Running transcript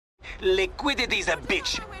Liquidity's a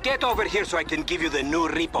bitch. Get over here so I can give you the new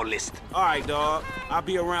repo list. All right, dog. I'll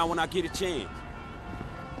be around when I get a chance.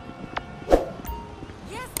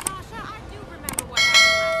 Yes, Tasha, I do remember what happened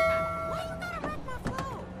last time. Why you gotta wreck my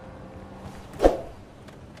flow?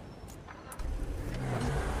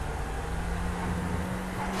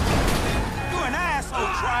 You're an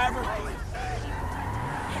asshole, driver.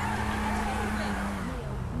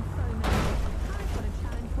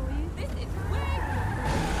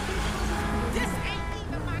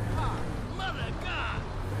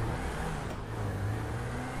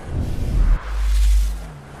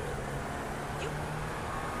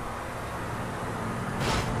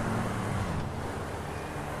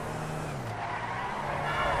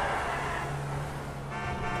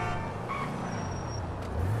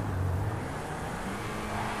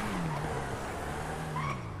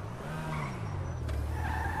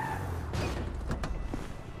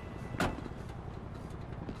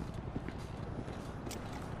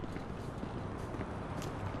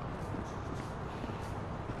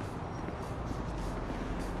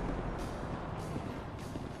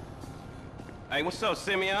 Hey, what's up,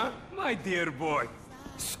 Simeon? My dear boy.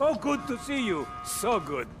 So good to see you. So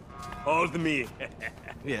good. Hold me.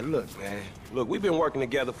 Yeah, look, man. Look, we've been working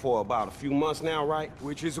together for about a few months now, right?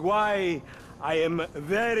 Which is why I am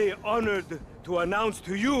very honored to announce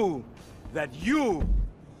to you that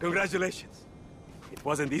congratulations. It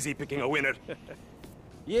wasn't easy picking a winner.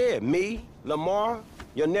 Yeah, me, Lamar,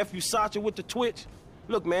 your nephew Sacha with the Twitch.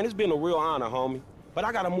 Look, man, it's been a real honor, homie. But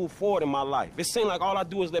I gotta move forward in my life. It seems like all I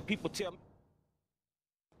do is let people tell me.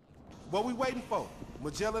 What we waiting for?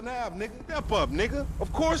 Magellan Ave, nigga. Step up, nigga.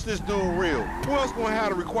 Of course this dude real. Who else gonna have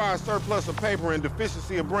the required surplus of paper and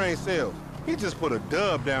deficiency of brain cells? He just put a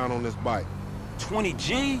dub down on this bike. 20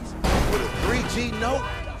 G's? With a 3G note?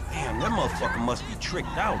 Damn, that motherfucker must be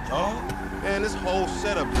tricked out, dog. Man, this whole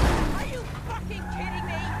setup... Are you fucking kidding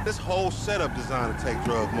me? This whole setup designed to take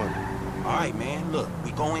drug money. All right, man, look,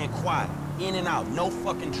 we go in quiet. In and out, no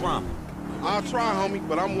fucking drama. I'll try, homie,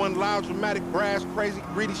 but I'm one loud, dramatic, brass, crazy,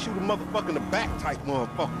 greedy, shoot a motherfucker in the back type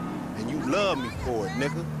motherfucker. And you love me for it,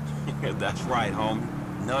 nigga. That's right, homie.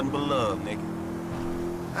 Nothing but love, nigga.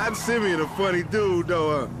 That Simeon a funny dude,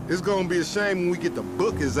 though. It's gonna be a shame when we get to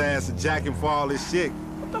book his ass and jack him for all this shit.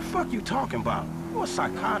 What the fuck you talking about? You a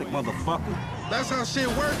psychotic motherfucker. That's how shit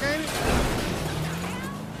work, ain't it?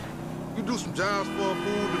 You do some jobs for a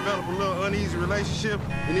fool, develop a little uneasy relationship,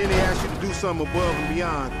 and then they ask you to do something above and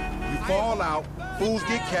beyond. You fall out, fools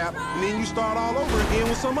get capped, and then you start all over again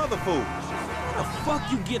with some other fool. Where the fuck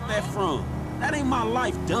you get that from? That ain't my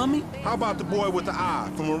life, dummy. How about the boy with the eye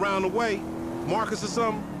from around the way? Marcus or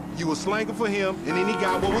something? You was slanging for him, and then he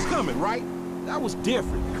got what was coming, right? That was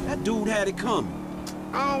different. That dude had it coming.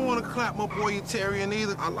 I don't want to clap my boy Utarian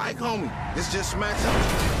either. I like homie. It's just smacks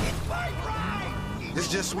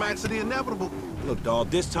of the inevitable. Look, dawg,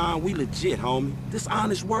 this time we legit, homie. This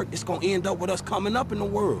honest work is gonna end up with us coming up in the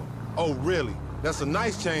world. Oh, really? That's a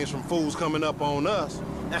nice change from fools coming up on us.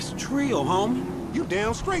 That's trio, homie. You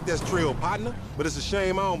damn straight that's trio, partner. But it's a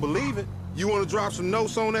shame I don't believe it. You want to drop some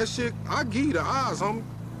notes on that shit? I'll give you the odds, homie.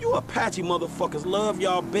 You Apache motherfuckers love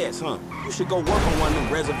y'all bets, huh? You should go work on one of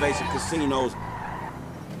them reservation casinos.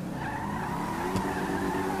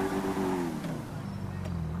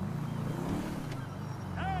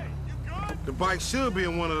 Hey, you good? The bike should be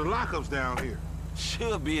in one of the lockups down here.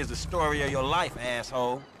 Should be is the story of your life,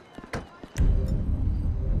 asshole.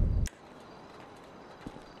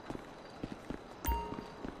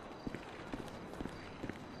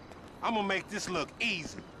 I'm gonna make this look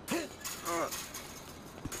easy.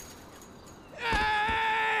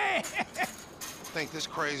 Hey! I think this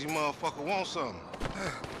crazy motherfucker wants something.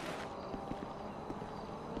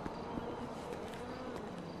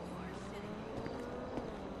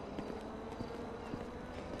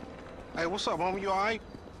 Hey, what's up, homie? You all right?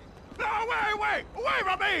 No, wait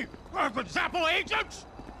from me! For example, agents!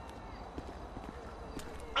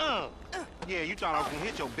 Yeah, you thought I was gonna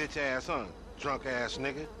hit your bitch ass, huh? Drunk ass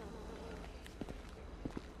nigga.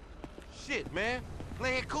 Shit, man.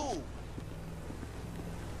 Play it cool.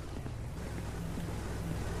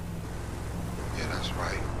 Yeah, that's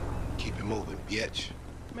right. Keep it moving, bitch.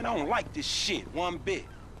 Man, I don't like this shit one bit.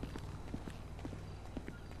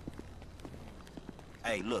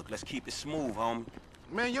 Hey, look, let's keep it smooth, homie.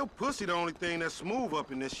 Man, your pussy the only thing that's smooth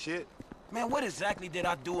up in this shit. Man, what exactly did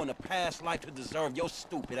I do in a past life to deserve your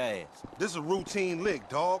stupid ass? This is a routine lick,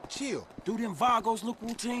 dog. Chill. Do them Vagos look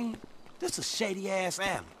routine? This a shady-ass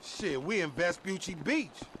alley. Shit, we in Vespucci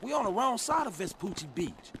Beach. We on the wrong side of Vespucci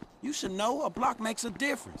Beach. You should know a block makes a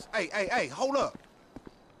difference. Hey, hold up.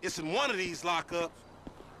 It's in one of these lockups.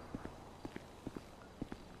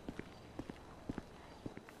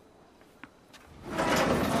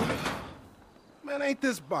 Man, ain't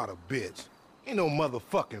this about a bitch? Ain't no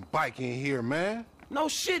motherfucking bike in here, man. No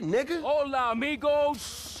shit, nigga. Hola,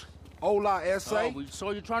 amigos. Hola, S.A. Oh, we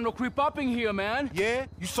saw you trying to creep up in here, man. Yeah?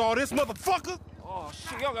 You saw this motherfucker? Oh,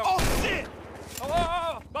 shit. Oh, shit!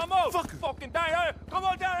 Vamos! Fucking down here. Come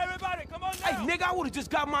on down, everybody. Come on Hey, down. nigga, I would've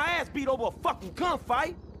just got my ass beat over a fucking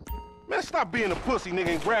gunfight. Man, stop being a pussy, nigga,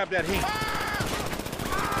 and grab that heat.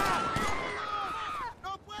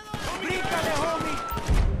 Bríncale, homie.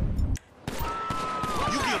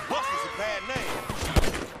 You give busters a bad name.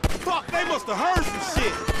 Fuck, they must have heard some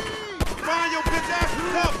shit. Find your bitch ass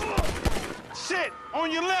and cover. Shit,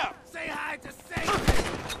 on your left. Say hi to Satan.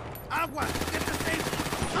 Agua, get the Satan.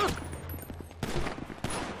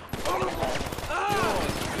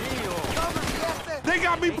 They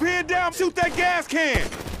got me pinned down. Shoot that gas can.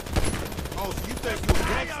 Oh, so you think you a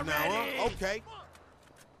gangster now, huh? Okay.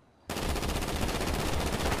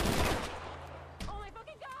 Oh my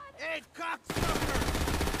fucking god! Hey, cocksucker!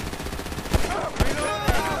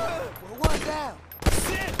 We're one down.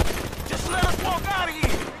 Shit! Just let us walk out of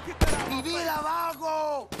here. Mi vida,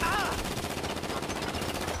 vago!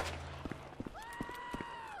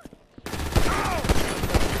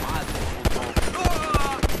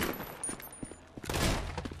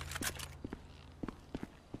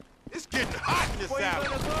 It's getting hot in this alley.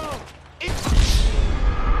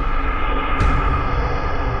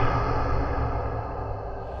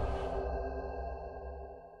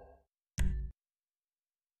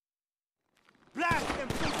 Blast them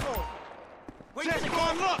people! Just go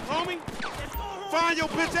and look, homie. Find your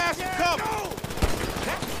bitch ass and cover.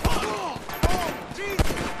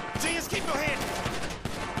 Jesus, keep your head.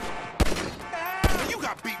 You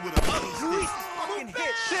got beat with a ugly stick. Fucking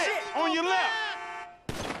hit. Shit, on your left.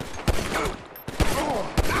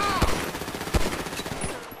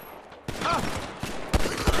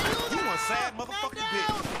 You one sad motherfucking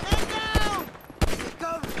bitch.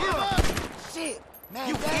 Shit, man.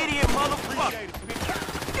 You idiot motherfucker.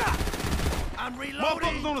 I'm reloading.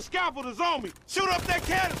 Motherfuckers on the scaffold is on me. Shoot up that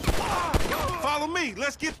cannon. Follow me.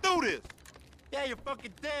 Let's get through this. Yeah, you're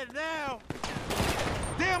fucking dead now.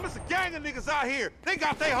 Damn, it's a gang of niggas out here. They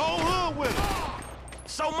got their whole hood with them.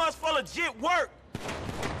 So much for legit work.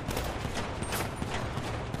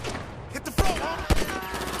 Hit the floor,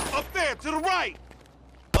 homie. Up there, to the right.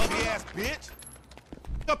 Ugly ass bitch.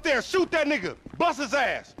 Up there, shoot that nigga. Bust his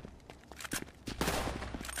ass.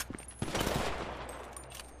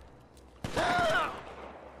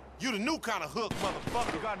 You the new kind of hook,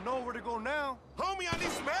 motherfucker. You gotta know where to go now. Homie, I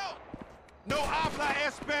need some help. No habla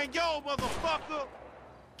español, motherfucker.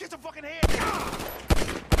 Get your fucking head down.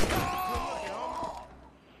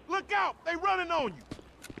 Look out, they running on you.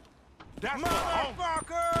 That's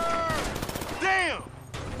Motherfucker! Damn!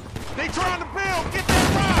 They trying to build, get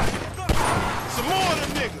that ride! Some more of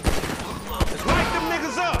them niggas. Light them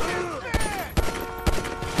niggas up.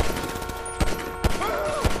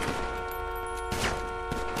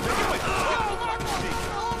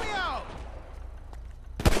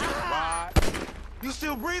 You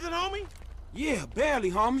still breathing, homie? Yeah,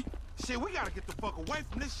 barely, homie. Shit, we gotta get the fuck away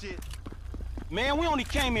from this shit. Man, we only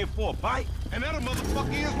came in for a bite. And that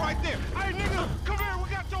motherfucker is right there. Hey, nigga, come here, we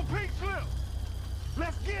got your pink slip.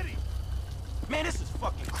 Let's get him. Man, this is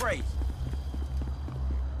fucking crazy.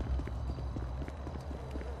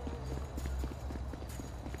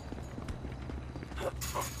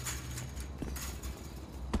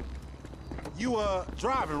 You,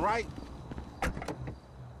 driving, right?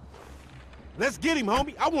 Let's get him,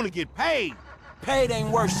 homie. I want to get paid. Paid ain't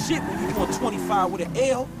worth shit when you want 25 with an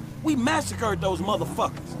L. We massacred those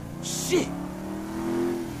motherfuckers. Shit.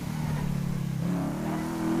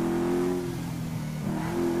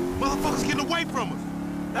 Motherfuckers getting away from us.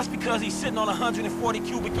 That's because he's sitting on 140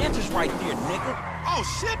 cubic inches right there, nigga. Oh,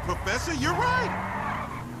 shit, Professor, you're right.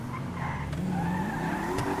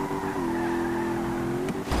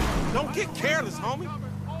 Don't get careless, homie.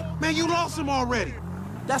 Man, you lost him already.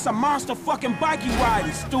 That's a monster fucking bike you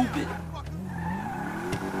riding, stupid.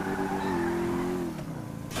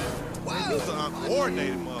 Wow. He's an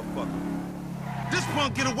uncoordinated motherfucker. This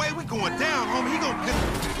punk get away, we going down, homie.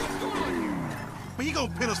 He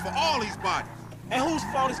gonna pin us for all these bodies. And whose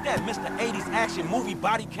fault is that, Mr. 80s action movie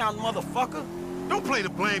body count motherfucker? Don't play the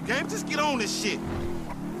blame game, just get on this shit.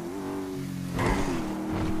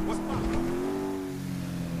 What's up?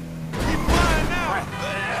 Keep flying now. Right.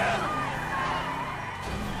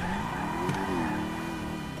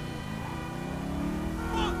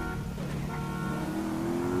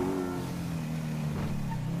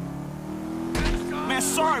 Man,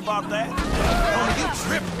 sorry about that. Homie, you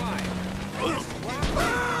tripping.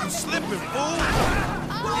 You slipping, fool.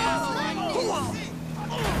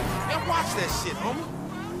 And Watch that shit, homie.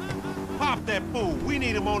 Pop that fool. We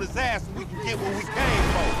need him on his ass so we can get what we came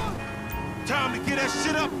for. Time to get that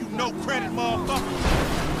shit up, you no credit motherfucker.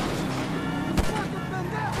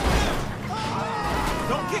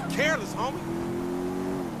 Don't get careless, homie.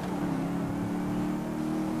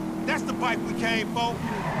 That's the bike we came for.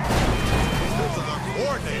 This is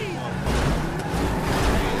uncoordinated, motherfucker.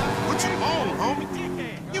 What you on,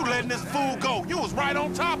 homie? You letting this fool go. You was right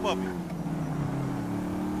on top of him.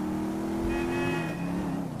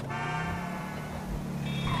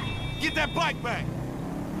 Get that bike back.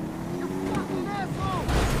 You fucking asshole!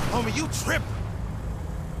 Homie, you tripping.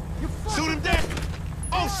 Shoot him down.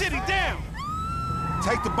 Oh, shit, he down.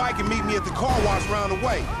 Take the bike and meet me at the car wash round the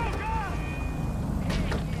way.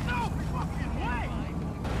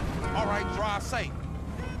 All right, drive safe.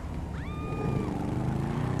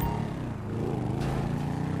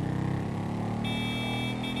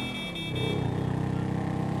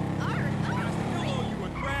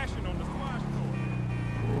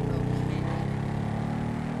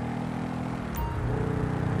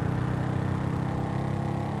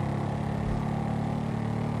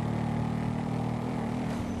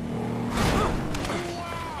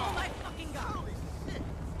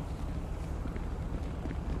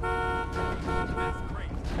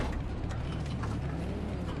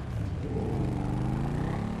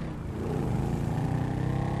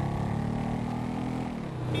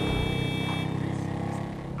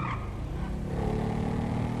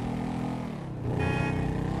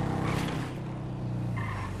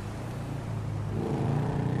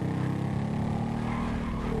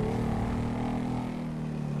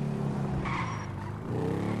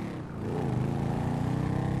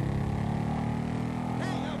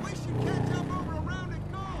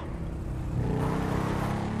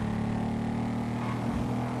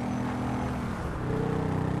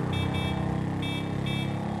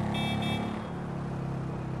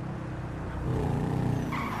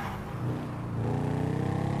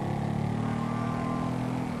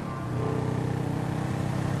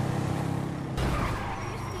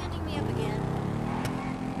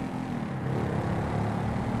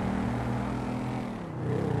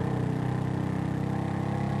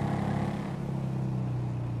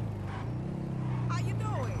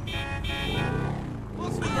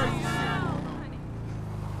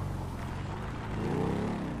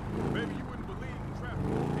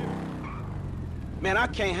 Man, I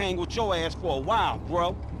can't hang with your ass for a while,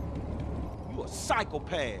 bro. You a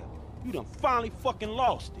psychopath. You done finally fucking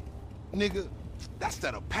lost it. Nigga, that's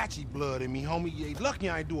that Apache blood in me, homie. You ain't lucky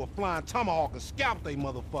I ain't do a flying tomahawk and scalp they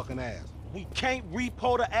motherfucking ass. We can't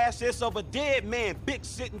repo the assets of a dead man, big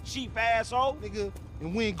sitting chief asshole. Nigga,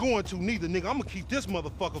 and we ain't going to neither, nigga. I'm gonna keep this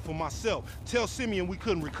motherfucker for myself. Tell Simeon we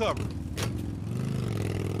couldn't recover.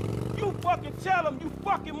 You fucking tell him, you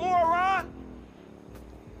fucking moron!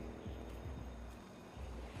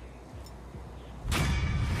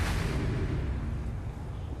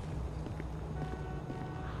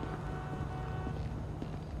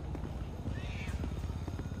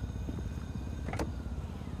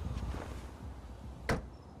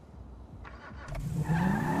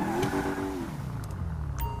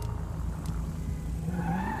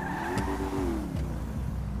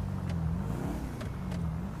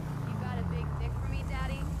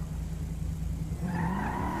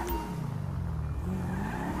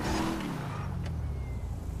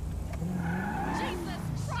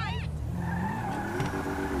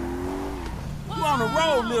 On the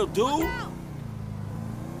road, little dude.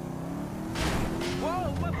 Whoa,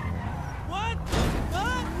 what? What?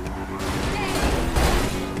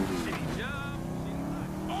 Shitty job.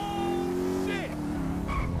 Oh, shit!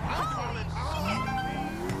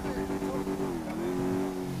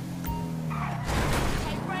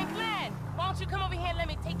 Hey, Franklin, why don't you come over here and let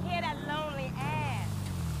me take care of that lonely ass?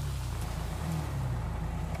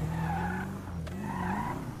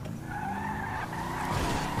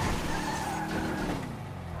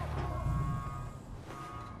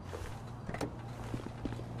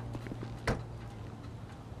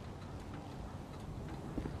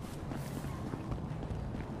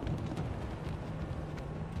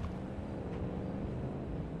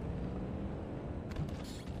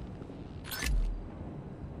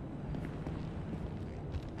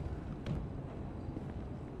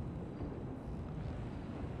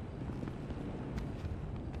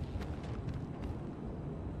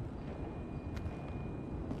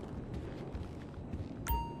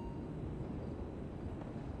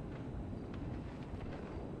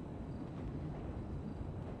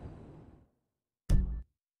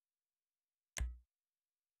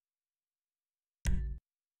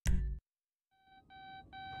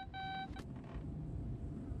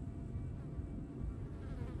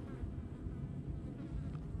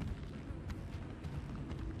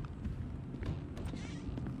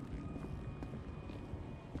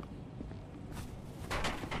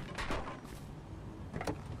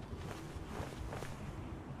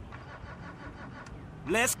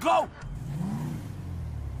 Let's go!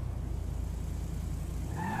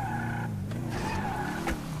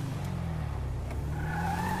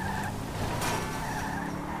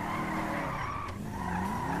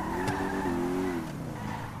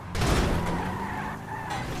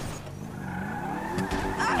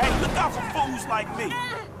 Hey, look out for fools like me!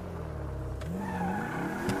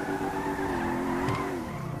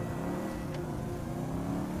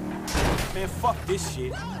 Man, fuck this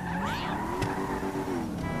shit.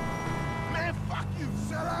 Man, fuck you,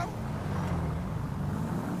 sellout!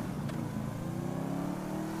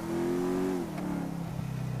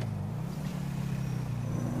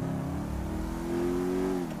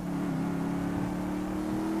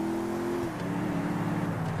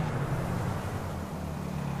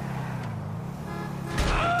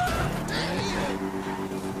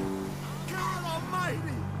 God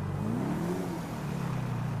almighty!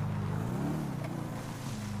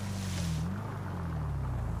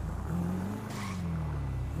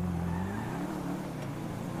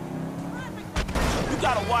 You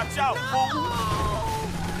gotta watch out, fool!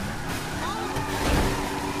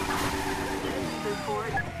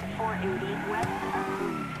 Report 480 west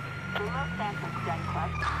Los Santos Gun Club.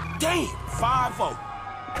 Damn, 5-0.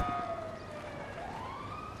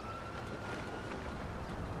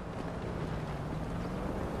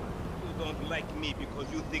 You don't like me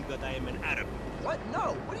because you think that I am an Arab. What?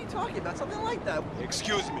 No. What are you talking about? Something like that.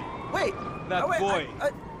 Excuse me. Wait. That wait, boy.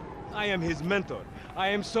 I am his mentor. I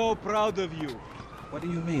am so proud of you. What do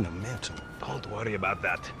you mean, a mentor? Don't worry about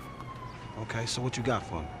that. Okay, so what you got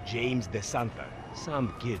for me? James De Santa.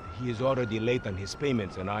 Some kid. He is already late on his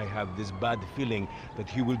payments, and I have this bad feeling that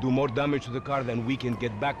he will do more damage to the car than we can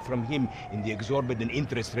get back from him in the exorbitant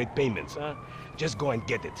interest rate payments, huh? Just go and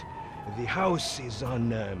get it. The house is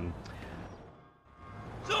on,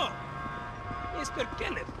 So, Mr.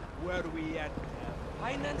 Kenneth, were we at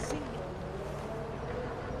financing?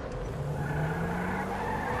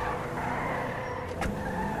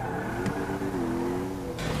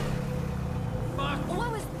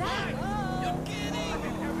 What was that?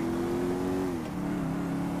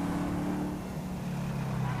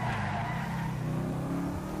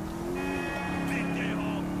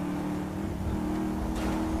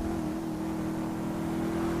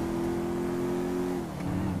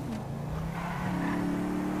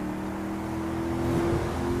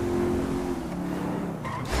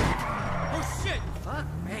 Oh shit! Fuck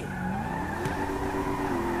me.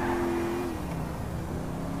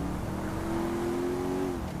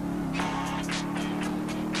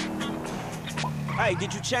 Hey,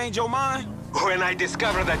 did you change your mind? When I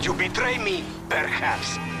discover that you betray me,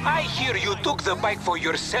 perhaps. I hear you took the bike for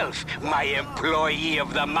yourself, my employee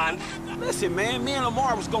of the month. Listen, man, me and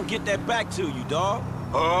Lamar was gonna get that back to you, dawg.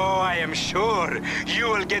 Oh, I am sure. You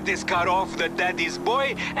will get this car off the daddy's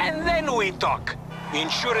boy, and then we talk.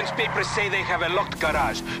 Insurance papers say they have a locked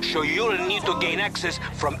garage, so you'll need to gain access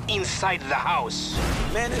from inside the house.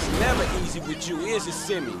 Man, it's never easy with you, is it,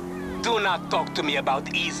 Simi? Do not talk to me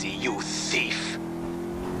about easy, you thief.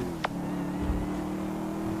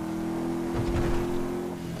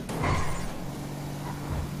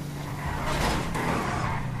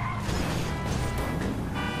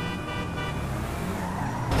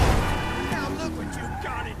 Now look what you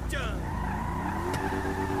got it done!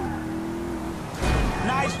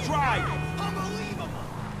 Nice drive. Unbelievable!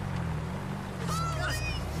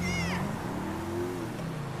 Disgusting!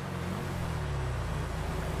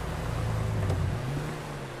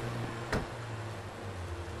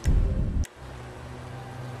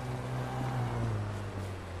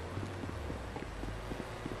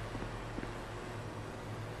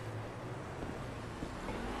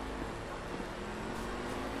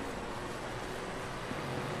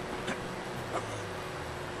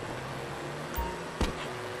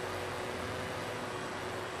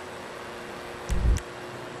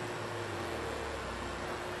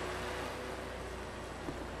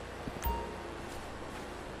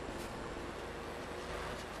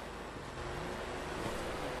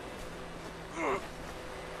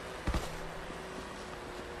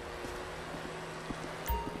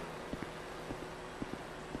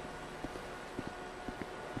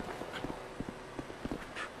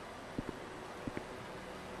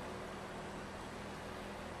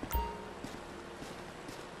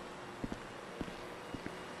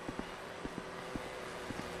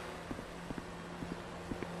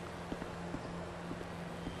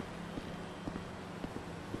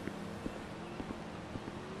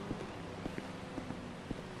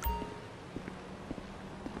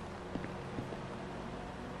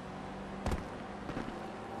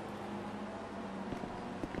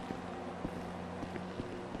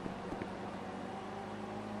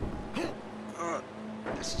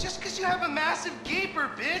 you have a massive gaper,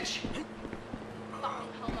 bitch? Fucking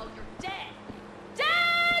homo, you're dead.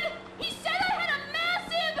 Dad! He said I had a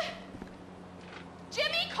massive...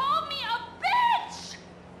 Jimmy called me a bitch!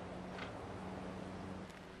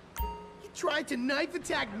 You tried to knife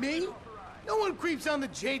attack me? No one creeps on the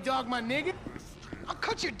J-Dog, my nigga. I'll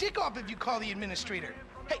cut your dick off if you call the administrator.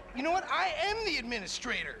 Hey, you know what? I am the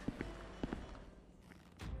administrator.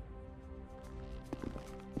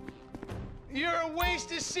 You're a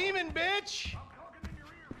waste of semen, bitch!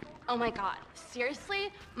 Oh my god,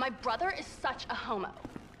 seriously? My brother is such a homo.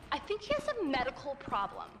 I think he has a medical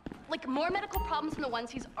problem. Like, more medical problems than the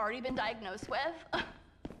ones he's already been diagnosed with.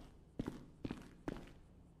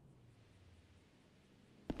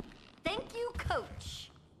 Thank you,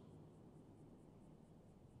 Coach.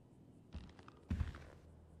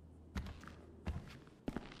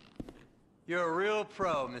 You're a real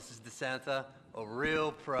pro, Mrs. DeSanta. A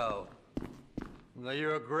real pro. No,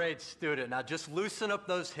 you're a great student. Now just loosen up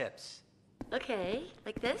those hips. Okay,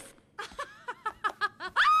 like this? Who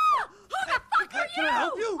the fuck are you? Can I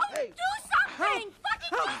help you? Oh, Hey. do something!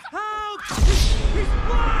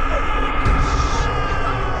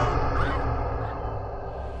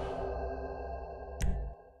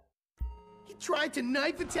 You tried to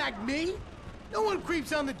knife attack me? No one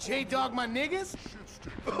creeps on the J-Dog, my niggas.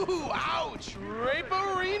 Ooh, ouch!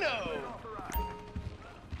 Raperino!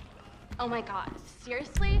 Oh my god,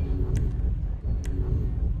 seriously?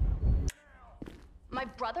 My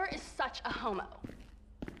brother is such a homo.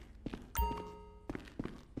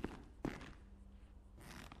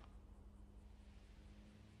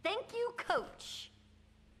 Thank you, Coach.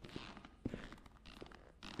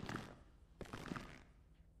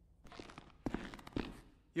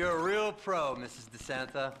 You're a real pro, Mrs.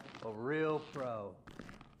 DeSanta. A real pro.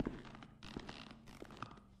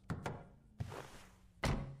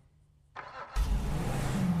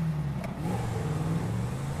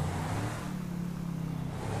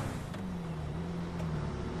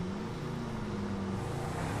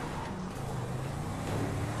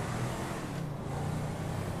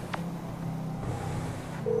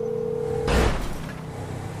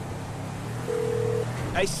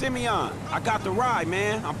 Hey, Simeon, I got the ride,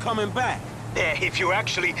 man. I'm coming back. If you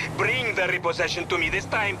actually bring the repossession to me this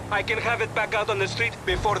time, I can have it back out on the street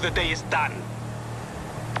before the day is done.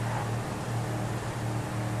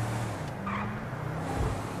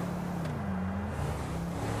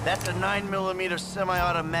 That's a 9mm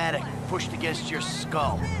semi-automatic pushed against your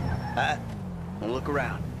skull. Don't look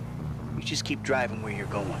around. You just keep driving where you're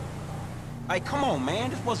going. Hey, come on,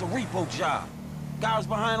 man. This was a repo job. Guy was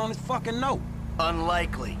behind on his fucking note.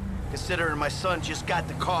 Unlikely, considering my son just got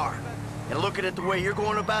the car. And looking at the way you're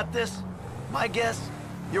going about this, my guess,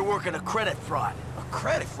 you're working a credit fraud. A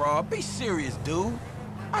credit fraud? Be serious, dude.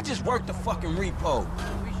 I just worked the fucking repo.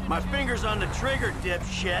 My finger's on the trigger,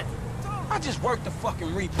 dipshit. I just worked the fucking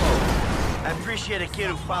repo. I appreciate a kid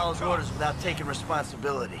who follows orders without taking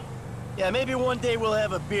responsibility. Yeah, maybe one day we'll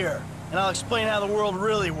have a beer, and I'll explain how the world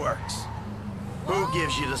really works. Who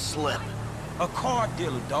gives you the slip? A car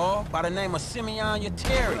dealer, dawg, by the name of Simeon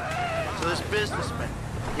Yeteri. So this businessman,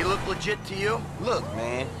 he look legit to you? Look,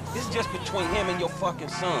 man, this is just between him and your fucking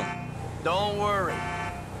son. Don't worry.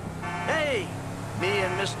 Hey, me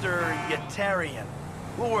and Mr. Yetarian,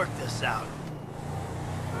 we'll work this out.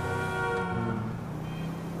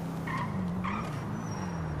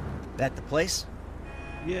 That the place?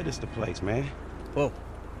 Yeah, this the place, man. Whoa.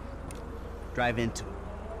 Drive into it.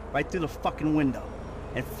 Right through the fucking window.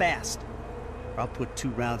 And fast. Or I'll put 2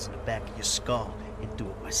 rounds in the back of your skull and do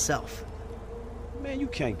it myself. Man, you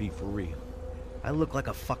can't be for real. I look like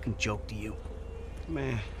a fucking joke to you.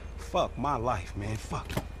 Man, fuck my life, man. Fuck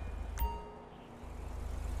it.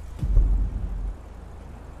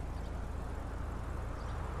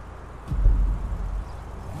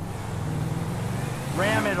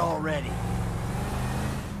 Ram it already.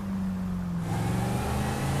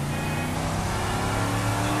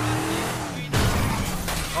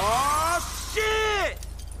 Oh, shit!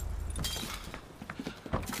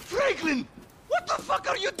 Franklin! What the fuck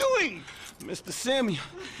are you doing? Mr. Simeon,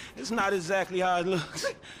 it's not exactly how it looks.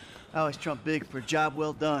 I always trump big for a job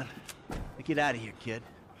well done. Now get out of here, kid.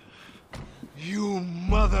 You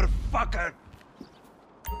motherfucker!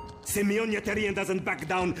 Simeon Yetarian doesn't back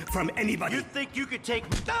down from anybody. You think you could take...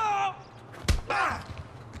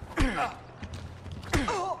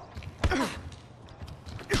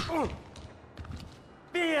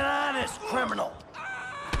 Be an honest criminal.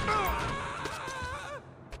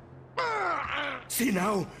 See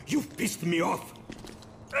now, you've pissed me off.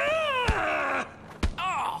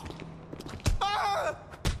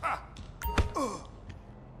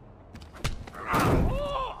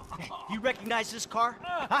 recognize this car?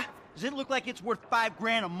 Huh? Does it look like it's worth $5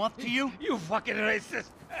 grand a month to you? You fucking racist!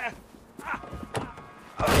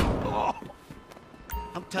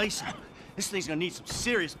 I'll tell you something. This thing's gonna need some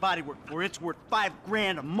serious body work before it's worth $5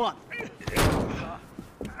 grand a month.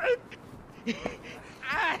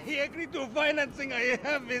 He agreed to financing. I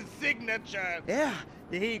have his signature. Yeah,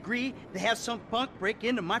 did he agree to have some punk break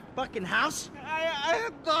into my fucking house? I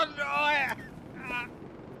don't know.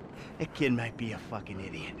 That kid might be a fucking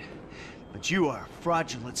idiot, but you are a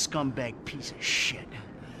fraudulent scumbag piece of shit.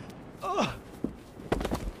 Ugh.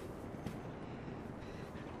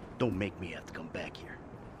 Don't make me have to come back here.